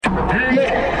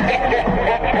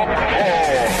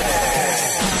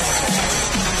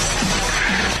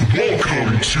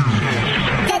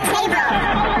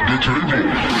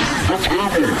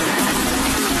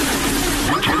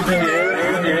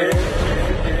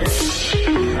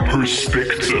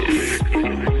Perspective.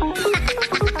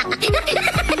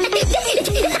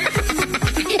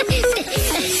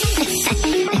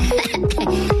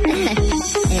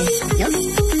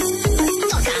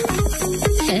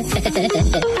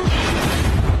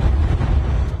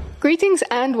 Greetings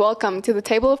and welcome to the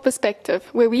Table of Perspective,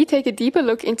 where we take a deeper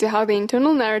look into how the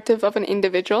internal narrative of an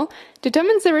individual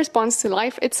determines their response to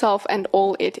life itself and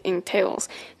all it entails.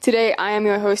 Today I am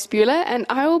your host Beulah, and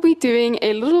I will be doing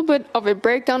a little bit of a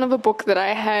breakdown of a book that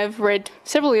I have read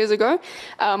several years ago,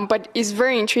 but is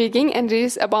very intriguing, and it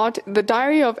is about the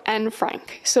Diary of Anne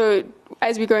Frank. So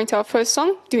as we go into our first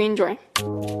song, do enjoy.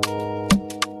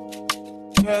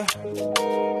 Yeah.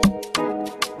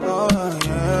 Oh,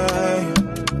 yeah.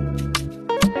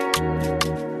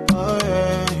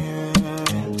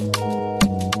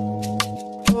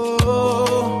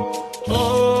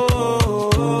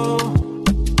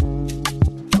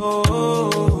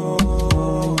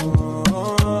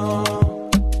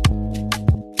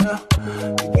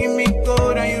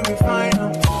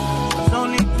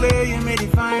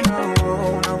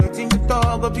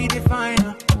 Be the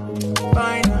final.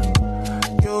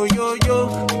 Yo,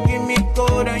 give me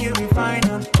gold and you be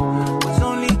final. Was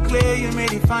only clear, you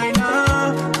made it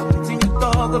final. Everything you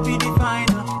talk will be the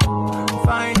final.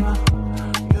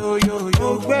 Yo,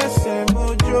 best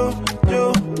mojo,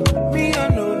 me I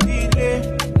no delay.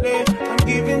 I'm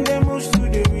giving them moves to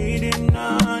the reading,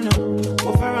 nana.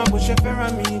 Go Farah, Bush,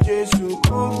 Farah, me, Jesus.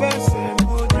 Go best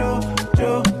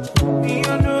mojo, me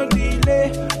I no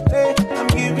delay. I'm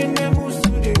giving them moves to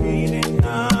the reading,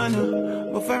 nana.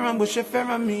 Go Farah, Bush,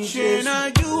 Farah, me, Jesus. Now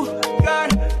you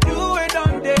got you it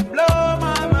on they blow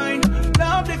my mind.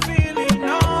 Love the feeling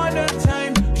all the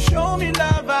time. Show me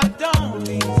love I don't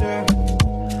deserve.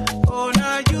 Oh,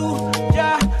 now you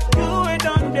it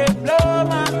on they blow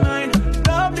my mind.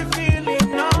 Love the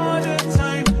feeling all the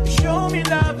time. Show me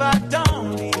love I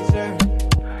don't deserve.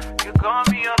 You call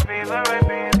me your favorite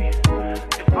baby.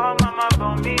 Before mama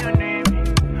born me, you name me.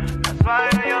 That's why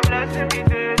you're blessing me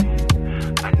daily.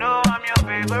 I know I'm your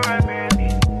favorite baby.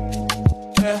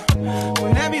 Yeah.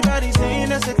 When everybody's saying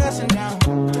that's a cussing down,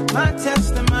 my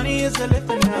testimony is a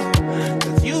lifting down.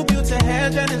 Cause you built a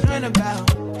hedge and it's run about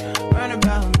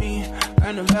me,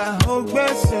 run about. Oh,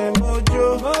 best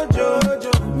mojo,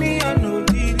 me I no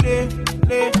delay.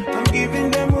 I'm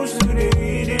giving them moves to the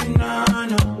reading,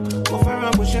 nana. Go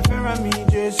Farah, Bush, Farah, me,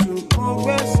 Jesus. Oh,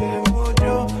 best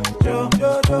mojo,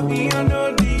 me I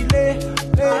no delay.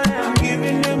 I'm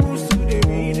giving them moves to the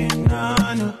reading,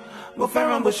 nana. Go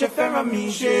Farah, Bush, Farah, me,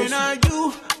 Jesus. Now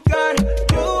you got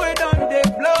you it on they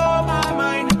blow my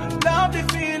mind. Love the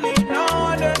feeling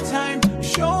all the time.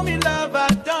 Show me love I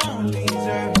don't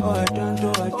deserve. Oh, I don't.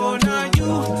 Oh, now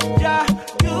you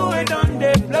it on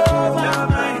they blow my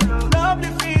mind. Love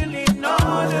the feeling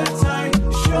all the time.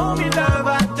 Show me love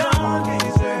I don't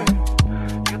deserve.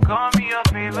 You call me your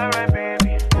favorite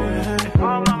baby.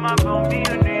 Before mama born me,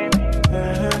 you name me.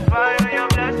 That's why you're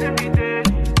blessing me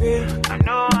daily. I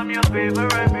know I'm your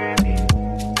favorite baby.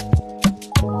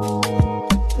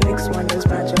 Next one is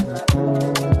magic.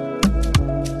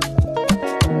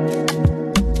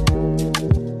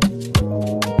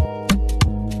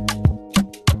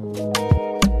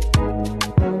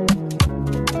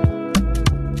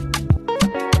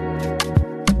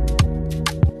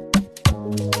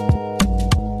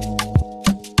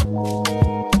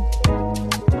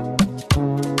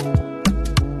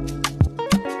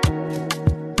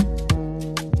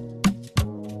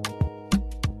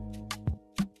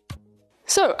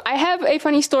 So, I have a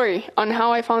funny story on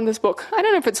how I found this book. I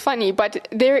don't know if it's funny, but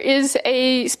there is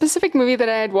a specific movie that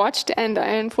I had watched, and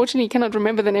I unfortunately cannot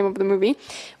remember the name of the movie.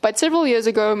 But several years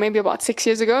ago, maybe about 6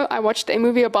 years ago, I watched a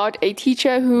movie about a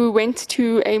teacher who went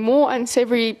to a more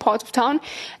unsavory part of town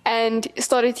and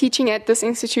started teaching at this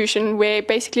institution where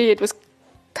basically it was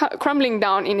crumbling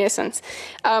down in essence.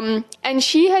 And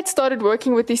she had started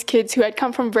working with these kids who had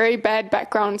come from very bad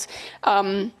backgrounds.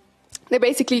 They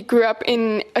basically grew up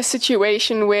in a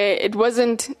situation where it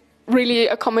wasn't really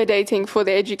accommodating for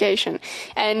their education.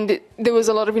 And there was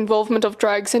a lot of involvement of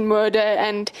drugs and murder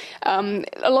and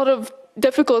a lot of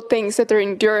difficult things that they're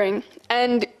enduring.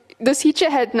 And the teacher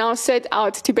had now set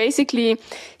out to basically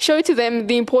show to them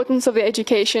the importance of their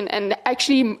education and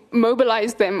actually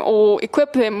mobilize them or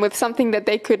equip them with something that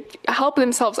they could help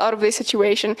themselves out of their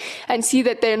situation and see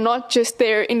that they're not just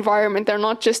their environment, they're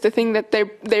not just the thing that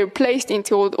they're placed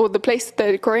into or the place that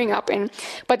they're growing up in,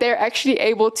 but they're actually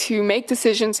able to make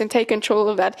decisions and take control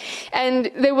of that.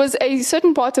 And there was a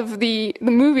certain part of the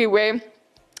movie where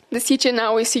the teacher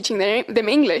now is teaching them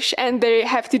English, and they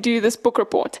have to do this book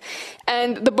report.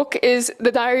 And the book is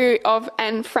The Diary of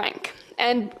Anne Frank.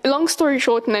 And long story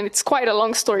short, and it's quite a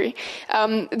long story,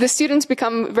 the students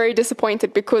become very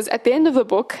disappointed because at the end of the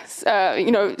book,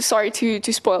 sorry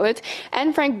to spoil it,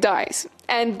 Anne Frank dies.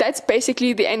 And that's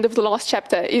basically the end of the last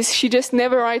chapter, is she just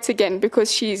never writes again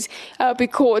because she's been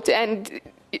caught and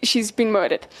she's been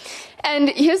murdered. And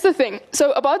here's the thing.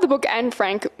 So about the book Anne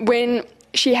Frank, when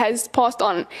she has passed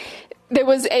on, there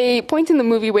was a point in the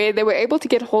movie where they were able to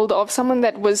get hold of someone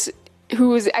who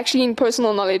was actually in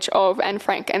personal knowledge of Anne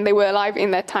Frank, and they were alive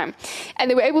in that time. And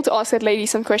they were able to ask that lady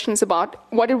some questions about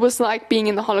what it was like being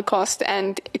in the Holocaust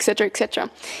and et cetera, et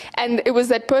cetera. And it was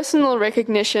that personal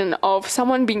recognition of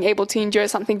someone being able to endure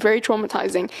something very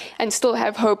traumatizing and still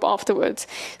have hope afterwards.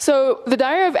 So the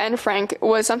Diary of Anne Frank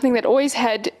was something that always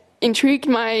had intrigued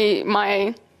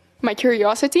my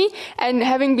curiosity, and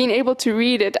having been able to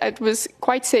read it, it was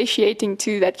quite satiating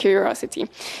to that curiosity.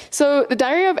 So the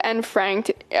Diary of Anne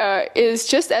Frank is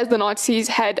just as the Nazis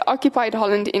had occupied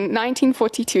Holland in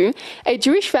 1942, a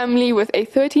Jewish family with a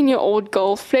 13-year-old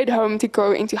girl fled home to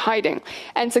go into hiding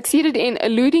and succeeded in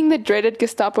eluding the dreaded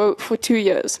Gestapo for 2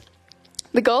 years.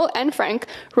 The girl, Anne Frank,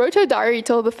 wrote her diary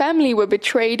till the family were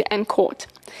betrayed and caught.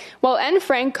 While Anne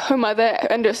Frank, her mother,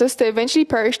 and her sister eventually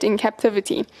perished in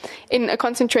captivity in a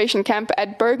concentration camp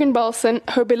at Bergen-Belsen,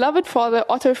 her beloved father,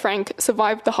 Otto Frank,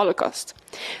 survived the Holocaust.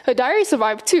 Her diary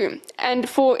survived too, and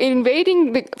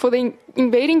the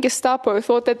invading Gestapo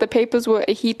thought that the papers were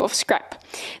a heap of scrap.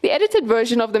 The edited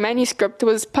version of the manuscript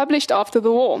was published after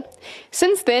the war.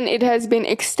 Since then, it has been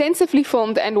extensively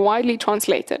filmed and widely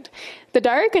translated. The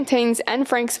diary contains Anne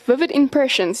Frank's vivid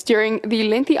impressions during the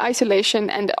lengthy isolation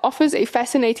and offers a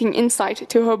fascinating insight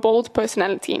to her bold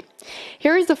personality.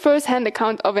 Here is the first-hand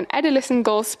account of an adolescent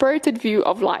girl's spirited view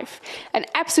of life, an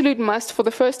absolute must for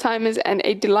the first-timers and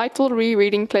a delightful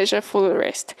rereading pleasure for the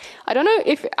rest. I don't know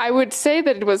if I would say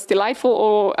that it was delightful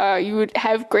or you would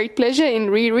have great pleasure in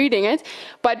rereading it,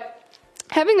 but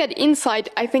having that insight,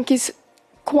 I think, is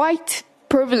quite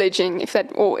privileging,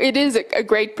 it is a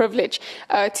great privilege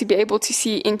to be able to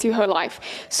see into her life.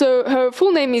 So her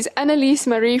full name is Anneliese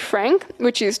Marie Frank,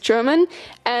 which is German,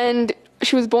 and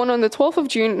she was born on the 12th of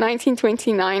June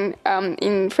 1929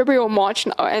 in February or March,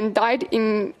 and died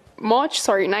in March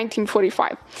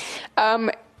 1945.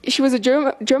 She was a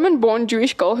German-born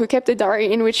Jewish girl who kept a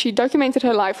diary in which she documented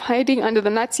her life hiding under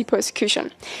the Nazi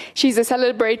persecution. She's a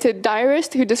celebrated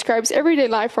diarist who describes everyday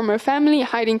life from her family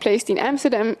hiding place in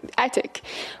Amsterdam attic,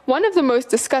 one of the most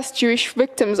discussed Jewish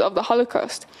victims of the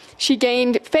Holocaust. She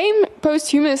gained fame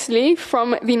posthumously from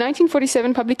the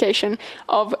 1947 publication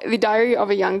of The Diary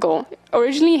of a Young Girl,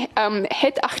 originally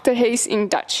Het Achterhuis in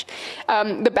Dutch.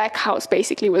 The back house,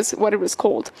 basically, was what it was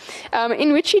called,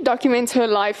 in which she documents her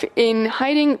life in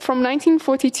hiding from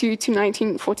 1942 to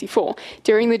 1944,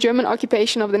 during the German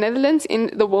occupation of the Netherlands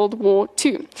in the World War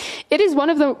II. It is one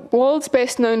of the world's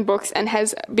best-known books and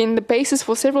has been the basis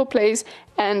for several plays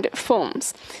and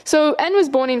films. So Anne was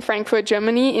born in Frankfurt,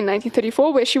 Germany in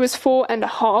 1934, where she was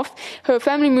 4.5. Her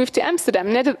family moved to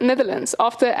Amsterdam, Netherlands,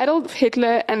 after Adolf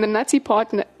Hitler and the Nazi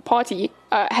Party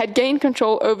had gained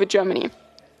control over Germany.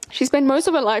 She spent most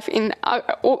of her life in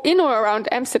or around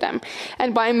Amsterdam,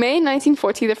 and by May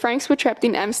 1940, the Franks were trapped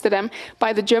in Amsterdam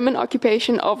by the German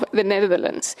occupation of the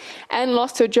Netherlands. Anne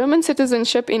lost her German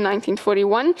citizenship in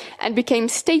 1941 and became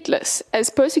stateless as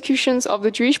persecutions of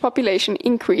the Jewish population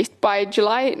increased. By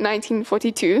July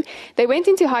 1942, they went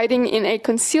into hiding in a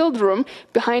concealed room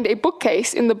behind a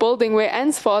bookcase in the building where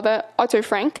Anne's father, Otto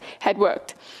Frank, had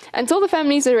worked. Until the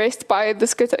family's arrest by the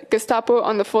Gestapo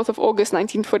on the 4th of August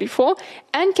 1944,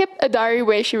 Anne kept a diary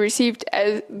where she received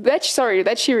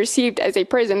that she received as a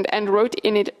present and wrote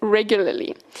in it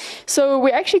regularly. So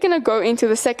we're actually going to go into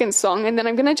the second song, and then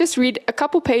I'm going to just read a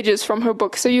couple pages from her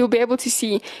book so you'll be able to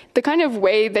see the kind of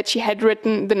way that she had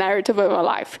written the narrative of her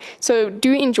life. So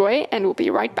do enjoy, and we'll be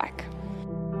right back.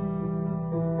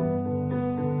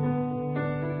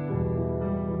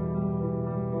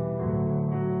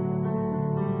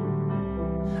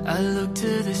 I look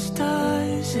to the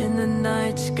stars in the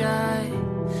night sky,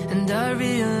 and I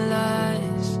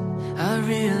realize,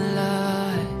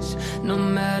 no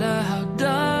matter how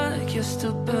dark, you're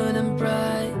still burning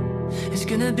bright. It's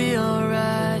gonna be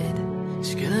alright,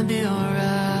 it's gonna be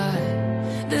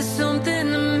alright. There's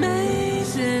something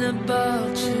amazing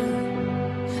about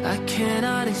you, I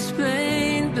cannot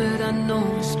explain, but I know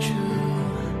it's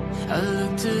true. I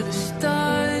look to the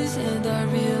stars and I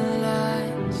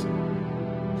realize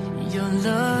your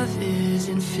love is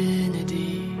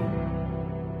infinity.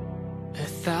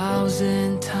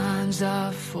 1,000 times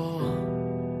I fall,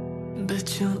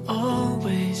 but you'll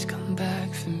always come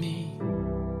back for me.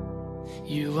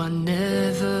 You are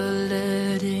never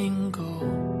letting go,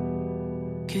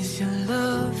 'cause your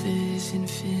love is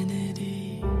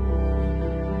infinity.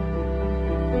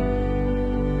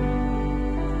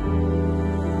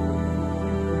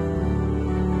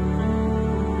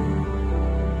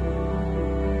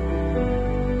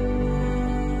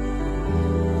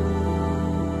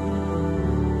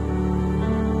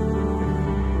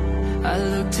 I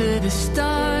look to the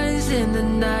stars in the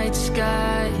night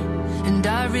sky, and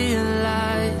I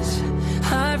realize,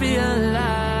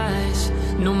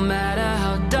 no matter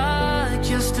how dark,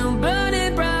 you're still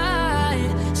burning bright.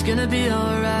 It's gonna be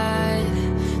alright,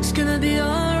 it's gonna be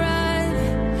alright.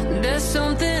 There's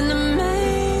something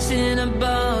amazing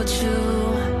about you,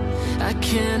 I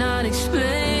cannot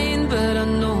explain, but I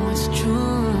know it's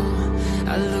true.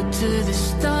 I look to the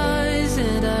stars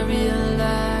and I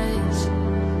realize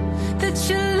that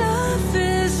your love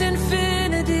is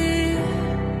infinity.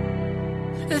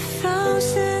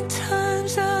 1,000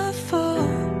 times I fall,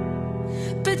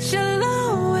 but you'll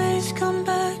always come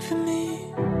back for me.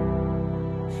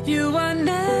 You are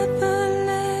never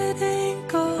letting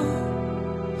go,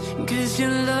 'cause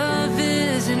your love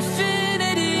is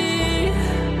infinity.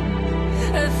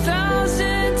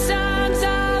 1,000 times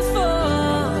I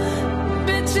fall,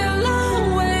 but you'll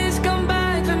always come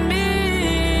back for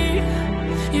me.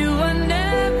 You are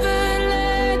never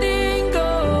letting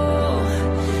go,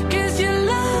 'cause your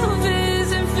love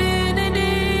is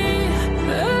infinity.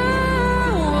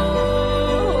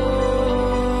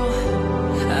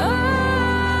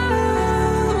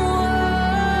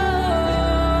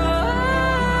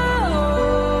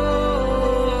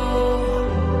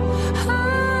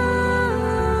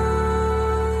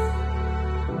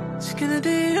 It's gonna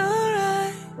be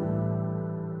alright.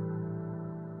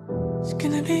 It's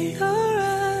gonna be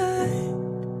alright.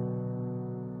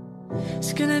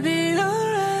 It's gonna be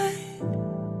alright.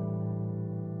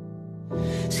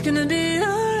 It's gonna be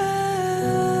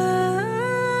alright.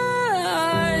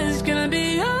 It's gonna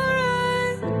be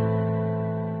alright.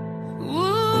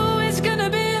 Ooh, it's gonna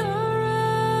be alright.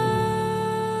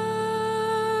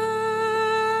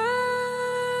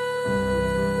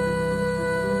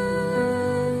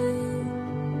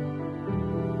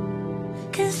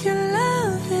 'Cause your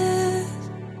love is,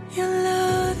 your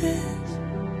love is,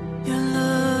 your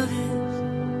love is,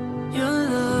 your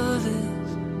love is,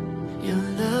 your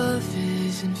love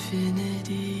is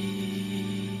infinity.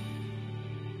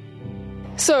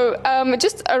 So,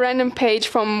 just a random page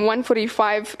from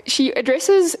 145. She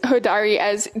addresses her diary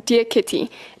as Dear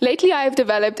Kitty. Lately, I have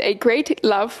developed a great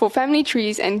love for family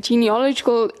trees and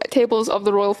genealogical tables of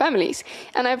the royal families.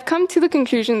 And I've come to the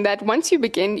conclusion that once you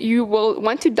begin, you will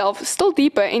want to delve still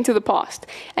deeper into the past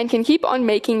and can keep on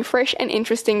making fresh and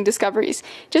interesting discoveries.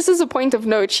 Just as a point of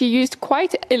note, she used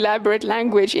quite elaborate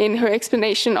language in her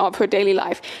explanation of her daily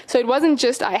life. So it wasn't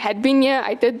just, I had been here,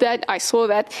 I did that, I saw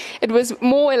that. It was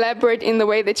more elaborate in the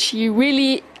way that she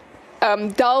really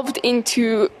delved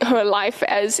into her life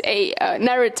as a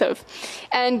narrative.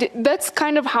 And that's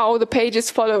kind of how the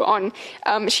pages follow on.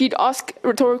 She'd ask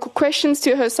rhetorical questions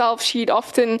to herself. She'd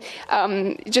often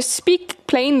just speak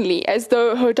plainly as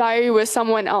though her diary was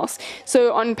someone else.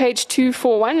 So on page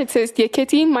 241, it says, Dear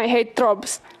Kitty, my head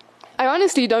throbs. I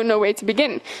honestly don't know where to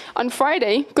begin. On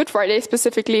Friday, Good Friday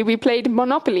specifically, we played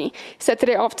Monopoly,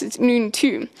 Saturday afternoon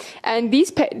too. And these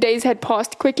days had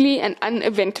passed quickly and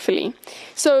uneventfully.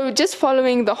 So just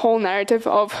following the whole narrative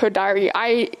of her diary,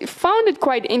 I found it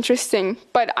quite interesting,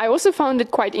 but I also found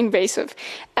it quite invasive.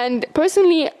 And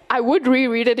personally, I would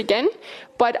reread it again,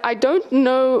 but I don't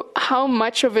know how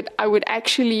much of it I would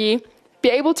actually be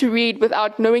able to read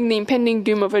without knowing the impending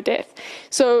doom of her death.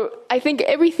 So I think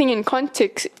everything in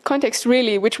context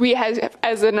really, which we have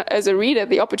as a reader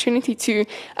the opportunity to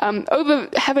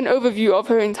have an overview of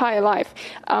her entire life.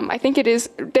 I think it is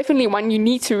definitely one you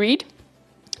need to read.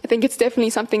 I think it's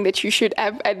definitely something that you should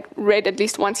have read at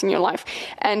least once in your life.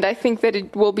 And I think that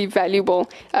it will be valuable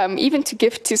even to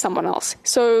gift to someone else.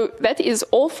 So that is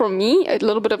all from me, a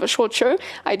little bit of a short show.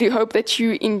 I do hope that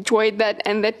you enjoyed that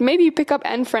and that maybe you pick up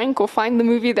Anne Frank or find the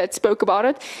movie that spoke about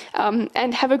it.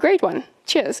 And have a great one.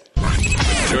 Cheers.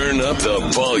 Turn up the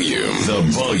volume. The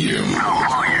volume.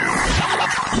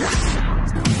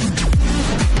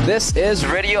 This is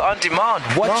Radio On Demand.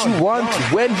 What you want,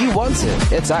 when you want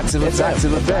it. It's Active FM.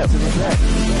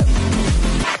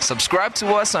 Subscribe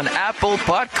to us on Apple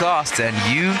Podcasts and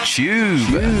YouTube.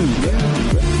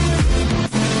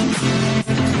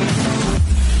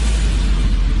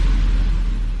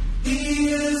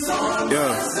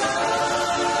 Yeah.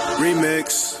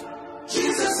 Remix.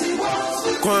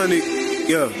 Quantity.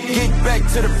 Yeah. Get back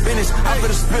to the business. I feel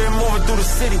the spirit moving through the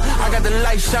city. I got the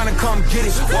light shining, come get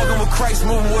it. Walking with Christ,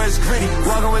 moving where it's gritty.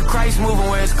 Walking with Christ, moving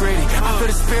where it's gritty. I feel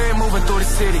the spirit moving through the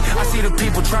city. I see the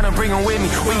people trying to bring them with me.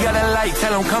 We got a light,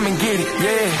 tell them come and get it.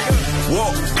 Yeah.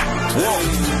 Walk, walk,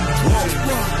 walk,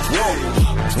 walk,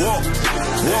 walk,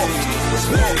 walk, walk.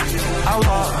 I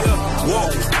walk,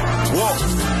 walk, walk,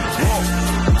 walk,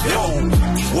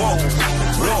 walk,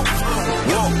 walk,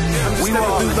 walk. We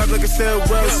walk through life like a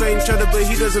stairwell. Same tryna, but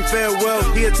he doesn't fare well.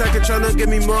 He attacking, tryna give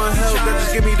me more help. That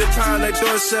just give me the power like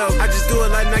Dorsell. I just do it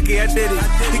like Nike, I did it.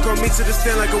 He called me to the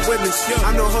stand like a witness.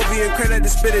 I know Hobie and Craig like to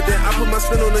spit it. Then I put my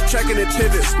spin on the track and it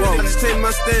pivots. Whoa. I just take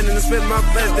my stand and I spit my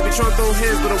best. They be trying to throw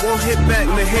hands, but I won't hit back.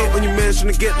 When they hit on you, man,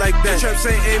 tryna get like that. Trap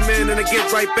say amen and I get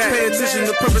right back. Pay attention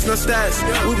to purpose, not stats.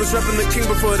 We was repping the king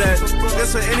before that.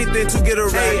 That's for anything to get a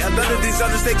rap. A lot of these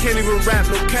others, they can't even rap.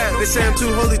 No cap. They say I'm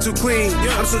too holy, too clean.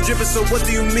 I'm so drippin', so what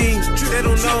do you mean? They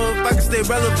don't know if I can stay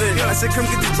relevant. I said, come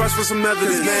get these bars for some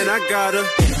evidence. Man, I gotta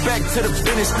back to the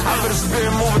business. I feel the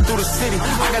spirit moving through the city.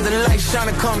 I got the light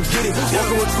shining, come get it.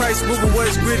 Walking with Christ, moving where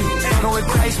it's gritty. Walking with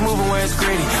Christ, moving where it's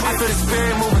gritty. I feel the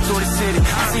spirit moving through the city.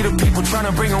 I see the people trying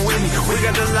to bring them with me. We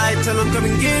got the light, tell them come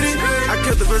and get it. I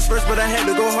killed the verse first, but I had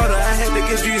to go harder. I had to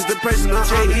give Jesus the praise. And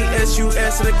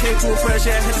J-E-S-U-S, and I came to impress.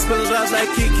 Yeah, I had to spell it out like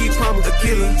Kiki Palmer, a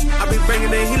killer. I be banging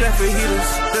that he left for heaters.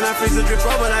 Then I freeze the drip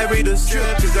over like readers.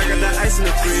 Cause I got that ice in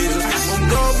the freezer. On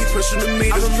God, we pushing the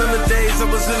meter. I remember days, I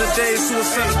was in the days.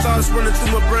 Suicidal thoughts running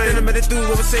through my brain. Then I made it through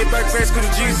what was saved by grace. Cause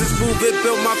Jesus move, it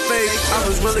built my faith. I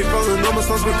was really falling, almost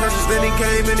lost my conscience. Then he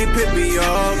came and he picked me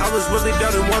up. I was really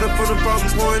down in water for the problem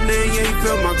pouring in. Yeah, he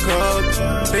filled my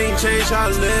cup. Things changed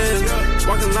how I live.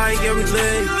 Walking like, yeah, we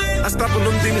live. I stop on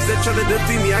them demons that try to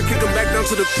defeat me. I kick them back down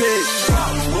to the pit.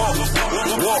 Walk, walk,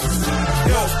 walk,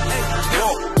 walk,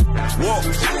 walk, walk,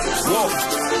 walk.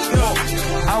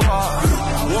 I walk,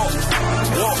 walk,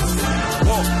 walk,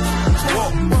 walk,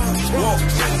 walk, walk.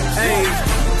 Hey,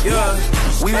 yeah.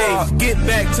 We walk. Get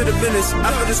back to the business.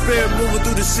 I feel the spirit moving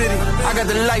through the city. I got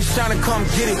the light shining, come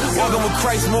get it. Walking with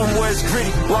Christ, moving where it's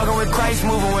gritty. Walking with Christ,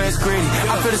 moving where it's gritty.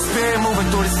 I feel the spirit moving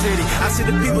through the city. I see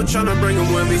the people trying to bring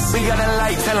them with me. We got a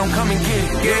light, tell them come and get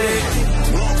it. Get it.